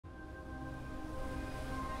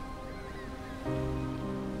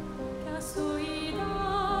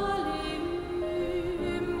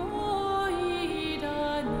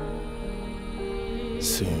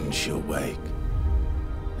Soon she'll wake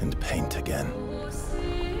and paint again.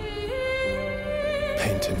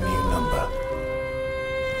 Paint a new number,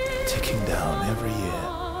 ticking down every year.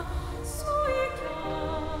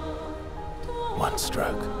 One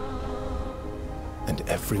stroke, and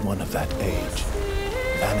everyone of that age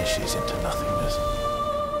vanishes into nothingness.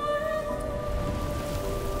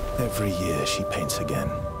 Every year she paints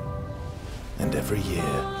again, and every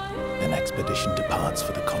year an expedition departs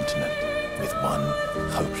for the continent with one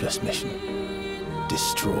hopeless mission: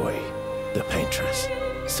 destroy the Paintress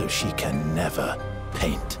so she can never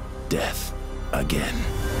paint death again.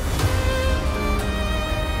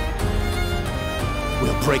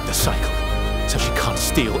 We'll break the cycle so she can't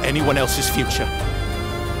steal anyone else's future.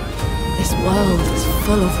 This world is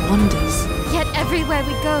full of wonders. Yet everywhere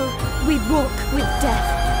we go, we walk with death.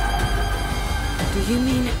 Do you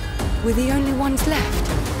mean we're the only ones left?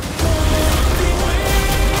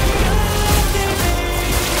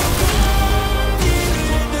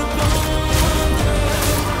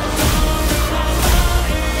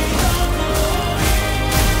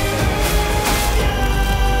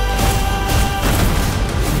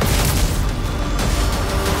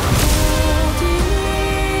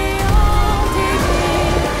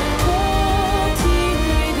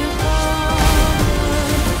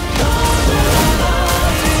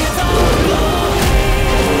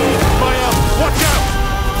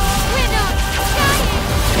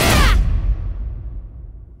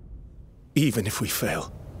 Even if we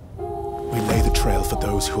fail, we lay the trail for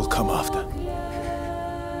those who will come after.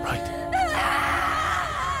 Right?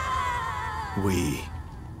 We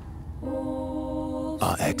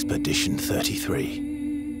are Expedition 33.